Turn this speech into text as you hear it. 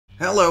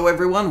Hello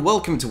everyone,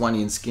 welcome to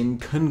Onion Skin,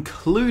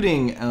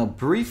 concluding our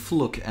brief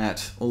look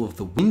at all of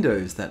the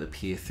windows that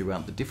appear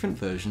throughout the different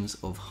versions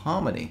of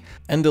Harmony.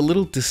 And a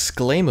little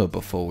disclaimer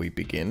before we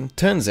begin,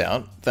 turns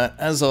out that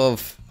as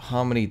of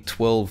Harmony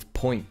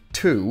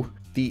 12.2,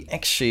 the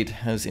X sheet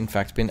has in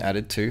fact been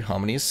added to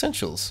Harmony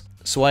Essentials.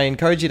 So I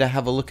encourage you to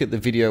have a look at the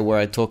video where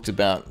I talked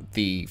about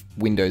the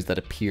windows that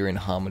appear in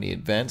Harmony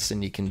Advanced,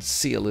 and you can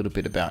see a little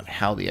bit about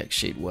how the X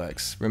sheet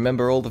works.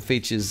 Remember, all the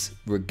features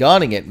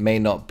regarding it may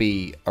not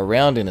be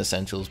around in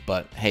Essentials,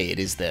 but hey, it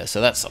is there,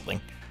 so that's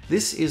something.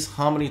 This is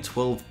Harmony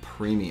 12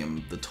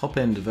 Premium, the top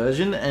end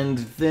version, and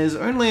there's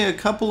only a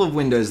couple of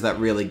windows that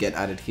really get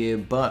added here,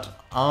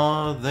 but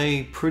are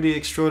they pretty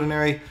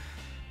extraordinary?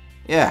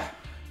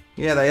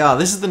 Yeah, they are.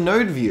 This is the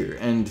node view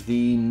and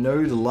the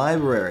node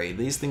library.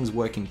 These things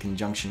work in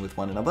conjunction with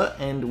one another,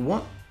 and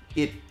what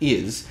it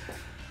is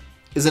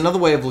another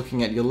way of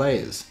looking at your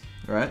layers,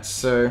 right?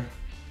 So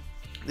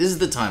this is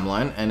the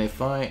timeline, and if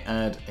I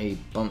add a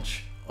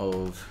bunch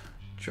of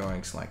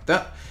drawings like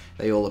that,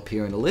 they all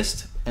appear in a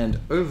list, and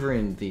over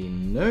in the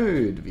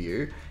node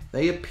view,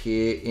 they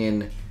appear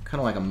in kind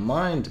of like a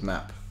mind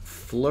map,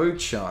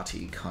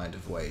 flowcharty kind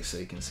of way. So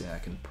you can see I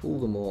can pull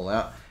them all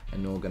out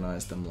and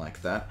organize them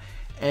like that.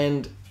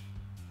 And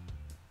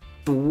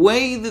the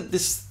way that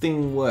this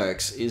thing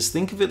works is,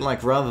 think of it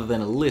like, rather than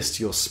a list,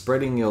 you're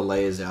spreading your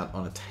layers out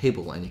on a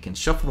table, and you can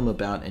shuffle them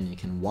about and you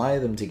can wire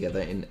them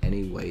together in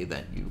any way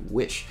that you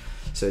wish.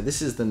 So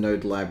this is the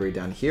node library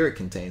down here. It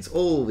contains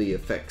all the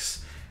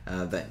effects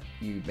that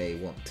you may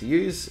want to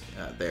use.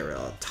 There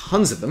are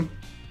tons of them.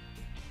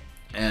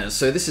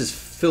 So this is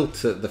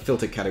the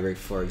filter category,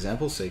 for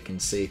example, so you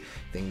can see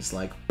things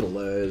like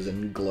blurs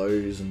and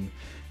glows and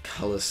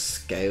color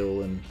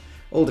scale and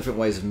all different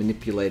ways of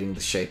manipulating the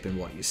shape in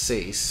what you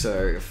see.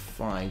 So if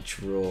I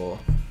draw,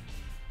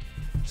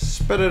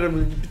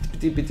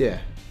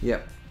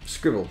 yep,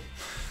 scribble.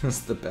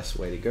 That's the best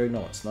way to go.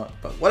 No, it's not,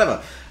 but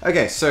whatever.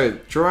 Okay, so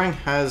drawing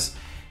has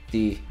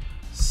the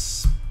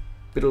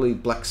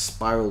spittly black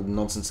spiral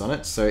nonsense on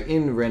it. So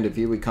in render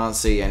view, we can't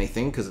see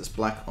anything because it's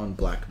black on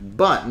black.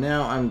 But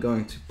now I'm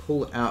going to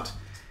pull out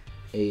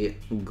a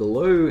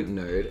glow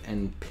node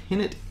and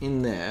pin it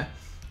in there.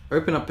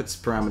 Open up its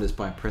parameters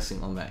by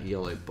pressing on that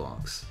yellow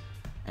box,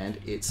 and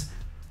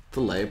the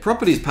layer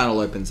properties panel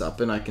opens up,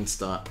 and I can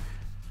start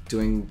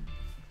doing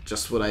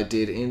just what I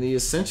did in the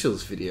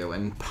Essentials video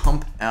and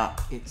pump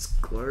out its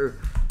glow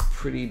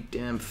pretty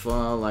damn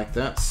far like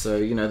that. So,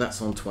 you know,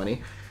 that's on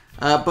 20,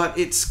 but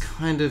it's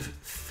kind of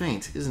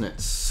faint, isn't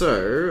it?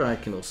 So I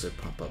can also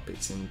pump up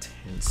its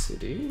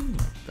intensity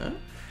like that.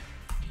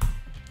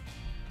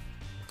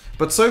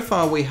 But so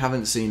far we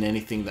haven't seen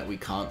anything that we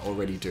can't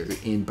already do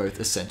in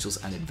both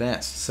Essentials and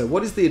Advanced. So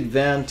what is the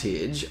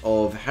advantage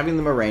of having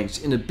them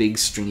arranged in a big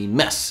stringy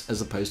mess as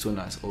opposed to a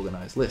nice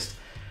organized list?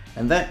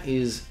 And that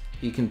is,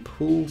 you can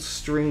pull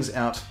strings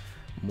out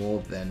more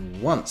than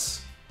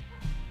once.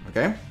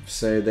 Okay,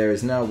 so there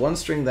is now one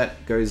string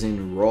that goes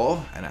in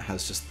raw and it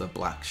has just the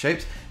black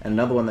shapes, and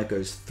another one that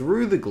goes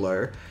through the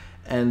glow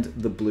and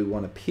the blue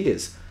one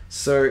appears.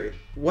 So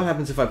what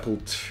happens if I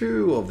pull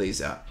two of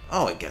these out?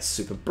 Oh, it gets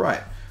super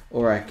bright.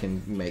 Or I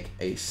can make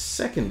a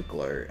second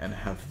glow and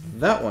have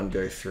that one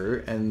go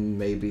through, and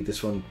maybe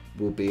this one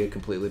will be a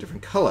completely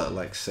different color,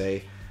 like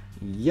say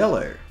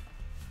yellow.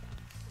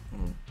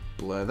 I'll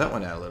blur that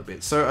one out a little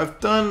bit. So I've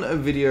done a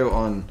video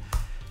on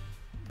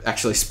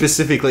actually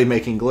specifically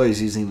making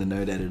glows using the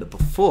node editor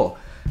before.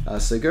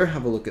 So go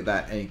have a look at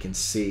that, and you can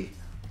see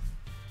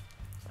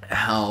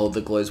how the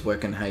glows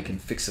work and how you can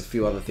fix a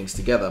few other things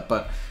together.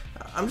 But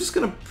I'm just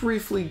going to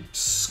briefly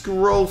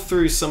scroll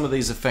through some of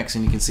these effects,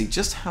 and you can see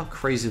just how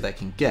crazy they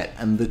can get.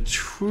 And the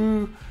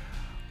true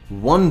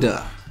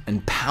wonder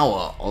and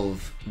power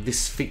of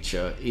this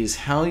feature is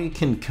how you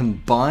can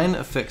combine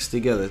effects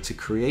together to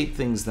create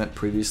things that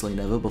previously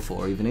never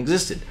before even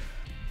existed.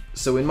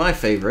 So in my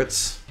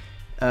favorites,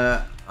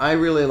 I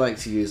really like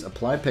to use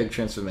Apply Peg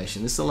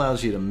Transformation. This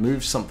allows you to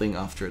move something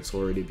after it's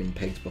already been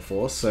pegged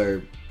before,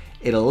 so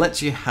it'll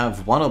let you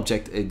have one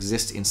object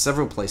exist in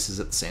several places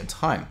at the same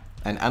time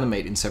and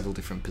animate in several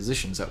different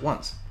positions at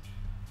once.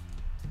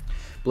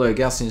 Blur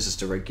Gaussian is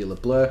just a regular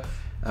blur.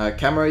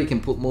 Camera, you can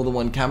put more than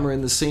one camera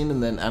in the scene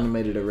and then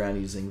animate it around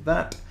using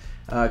that.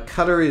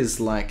 Cutter is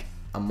like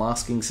a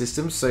masking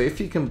system, so if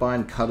you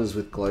combine cutters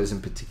with glows in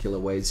particular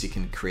ways, you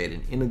can create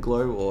an inner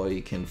glow, or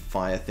you can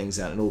fire things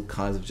out in all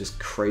kinds of just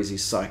crazy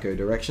psycho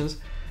directions.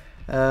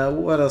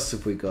 What else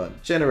have we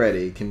got? Generator,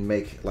 you can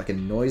make like a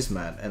noise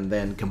mat and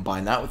then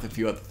combine that with a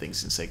few other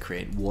things and say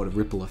create water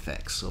ripple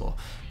effects, or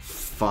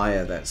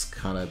fire that's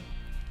kind of,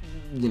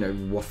 you know,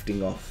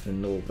 wafting off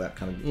and all that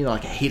kind of, you know,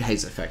 like a heat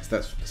haze effect.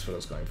 That's what I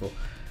was going for.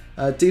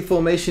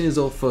 Deformation is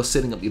all for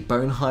setting up your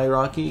bone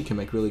hierarchy. You can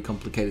make really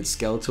complicated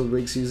skeletal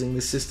rigs using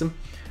this system.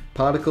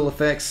 Particle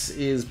effects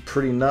is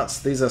pretty nuts.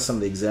 These are some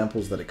of the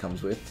examples that it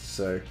comes with.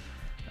 So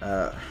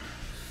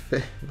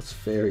what's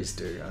fairies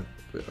do?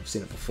 I've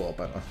seen it before,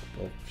 but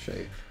I'll show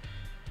you.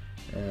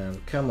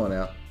 Come on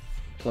out,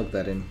 plug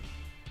that in,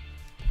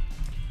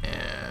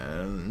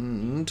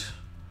 and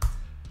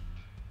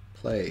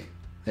play.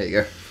 There you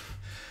go.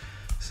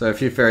 So a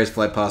few fairies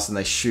fly past and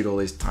they shoot all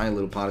these tiny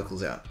little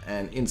particles out.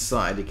 And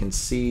inside you can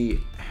see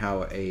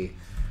how a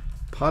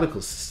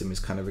particle system is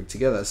kind of rigged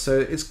together. So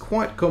it's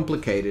quite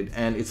complicated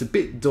and it's a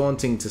bit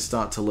daunting to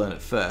start to learn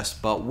at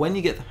first, but when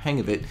you get the hang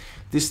of it,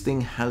 this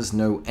thing has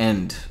no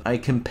end. I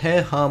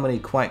compare Harmony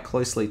quite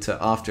closely to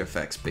After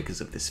Effects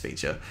because of this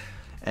feature,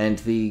 and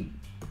the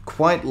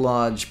quite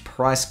large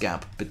price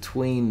gap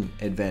between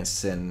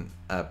Advanced and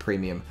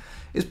Premium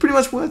is pretty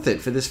much worth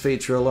it for this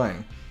feature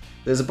alone.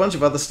 There's a bunch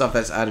of other stuff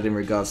that's added in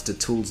regards to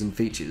tools and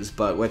features,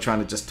 but we're trying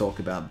to just talk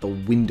about the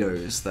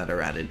windows that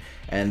are added,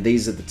 and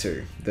these are the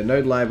two, the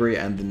node library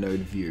and the node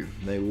view.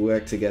 They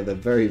work together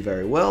very,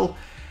 very well,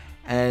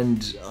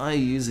 and I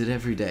use it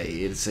every day.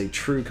 It's a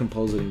true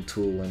compositing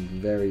tool and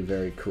very,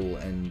 very cool,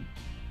 and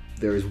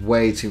there is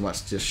way too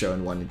much to just show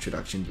in one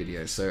introduction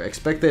video, so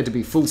expect there to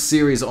be full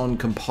series on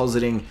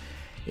compositing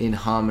in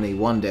Harmony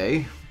one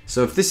day.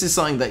 So if this is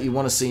something that you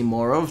want to see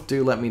more of,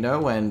 do let me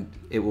know and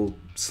it will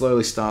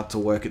slowly start to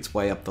work its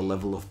way up the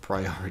level of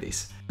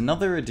priorities.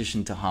 Another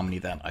addition to Harmony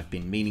that I've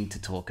been meaning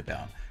to talk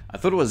about. I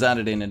thought it was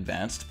added in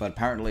Advanced, but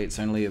apparently it's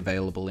only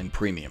available in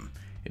Premium.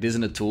 It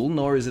isn't a tool,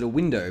 nor is it a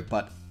window,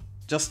 but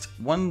just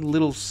one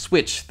little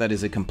switch that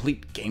is a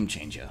complete game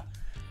changer.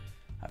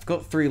 I've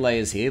got 3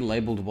 layers here,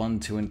 labeled 1,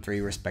 2, and 3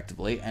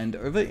 respectively, and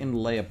over in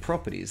Layer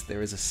Properties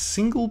there is a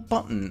single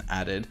button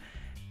added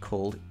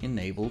called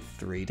Enable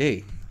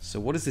 3D. So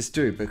what does this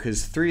do?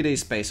 Because 3D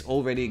space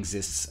already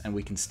exists and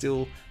we can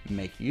still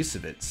make use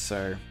of it.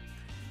 So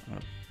I'm going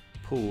to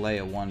pull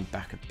layer 1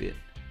 back a bit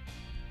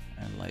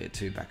and layer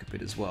 2 back a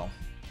bit as well.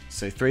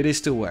 So 3D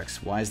still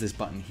works. Why is this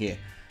button here?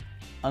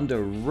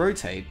 Under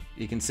rotate,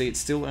 you can see it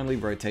still only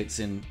rotates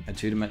in a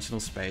 2-dimensional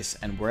space,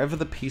 and wherever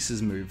the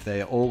pieces move,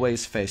 they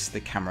always face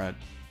the camera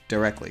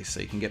directly.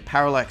 So you can get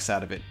parallax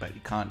out of it, but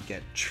you can't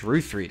get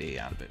true 3D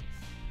out of it.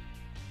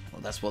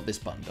 Well, that's what this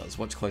button does.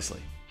 Watch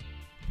closely.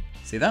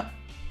 See that?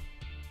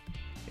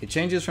 It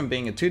changes from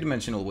being a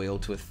 2-dimensional wheel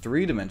to a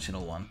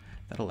 3-dimensional one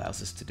that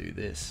allows us to do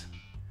this.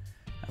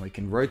 And we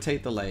can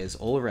rotate the layers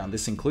all around.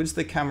 This includes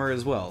the camera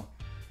as well,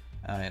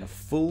 in a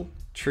full,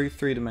 true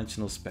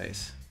 3-dimensional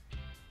space.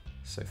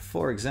 So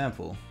for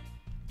example,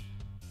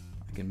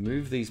 I can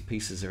move these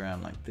pieces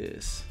around like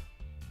this.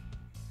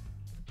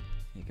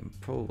 You can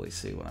probably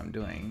see what I'm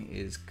doing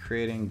is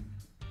creating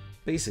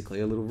basically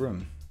a little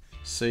room.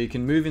 So you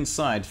can move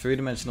inside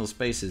 3-dimensional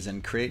spaces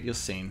and create your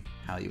scene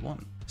how you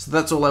want. So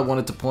that's all I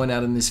wanted to point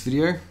out in this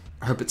video.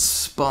 I hope it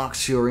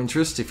sparks your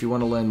interest. If you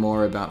want to learn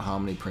more about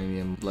Harmony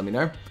Premium, let me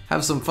know.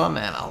 Have some fun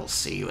and I'll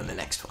see you in the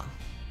next one.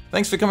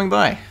 Thanks for coming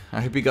by.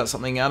 I hope you got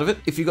something out of it.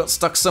 If you got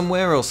stuck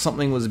somewhere or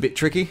something was a bit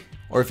tricky,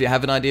 or if you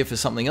have an idea for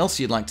something else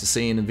you'd like to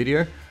see in a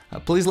video,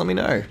 please let me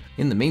know.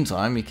 In the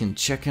meantime, you can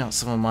check out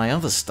some of my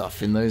other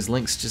stuff in those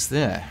links just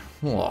there.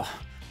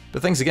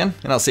 But thanks again,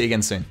 and I'll see you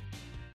again soon.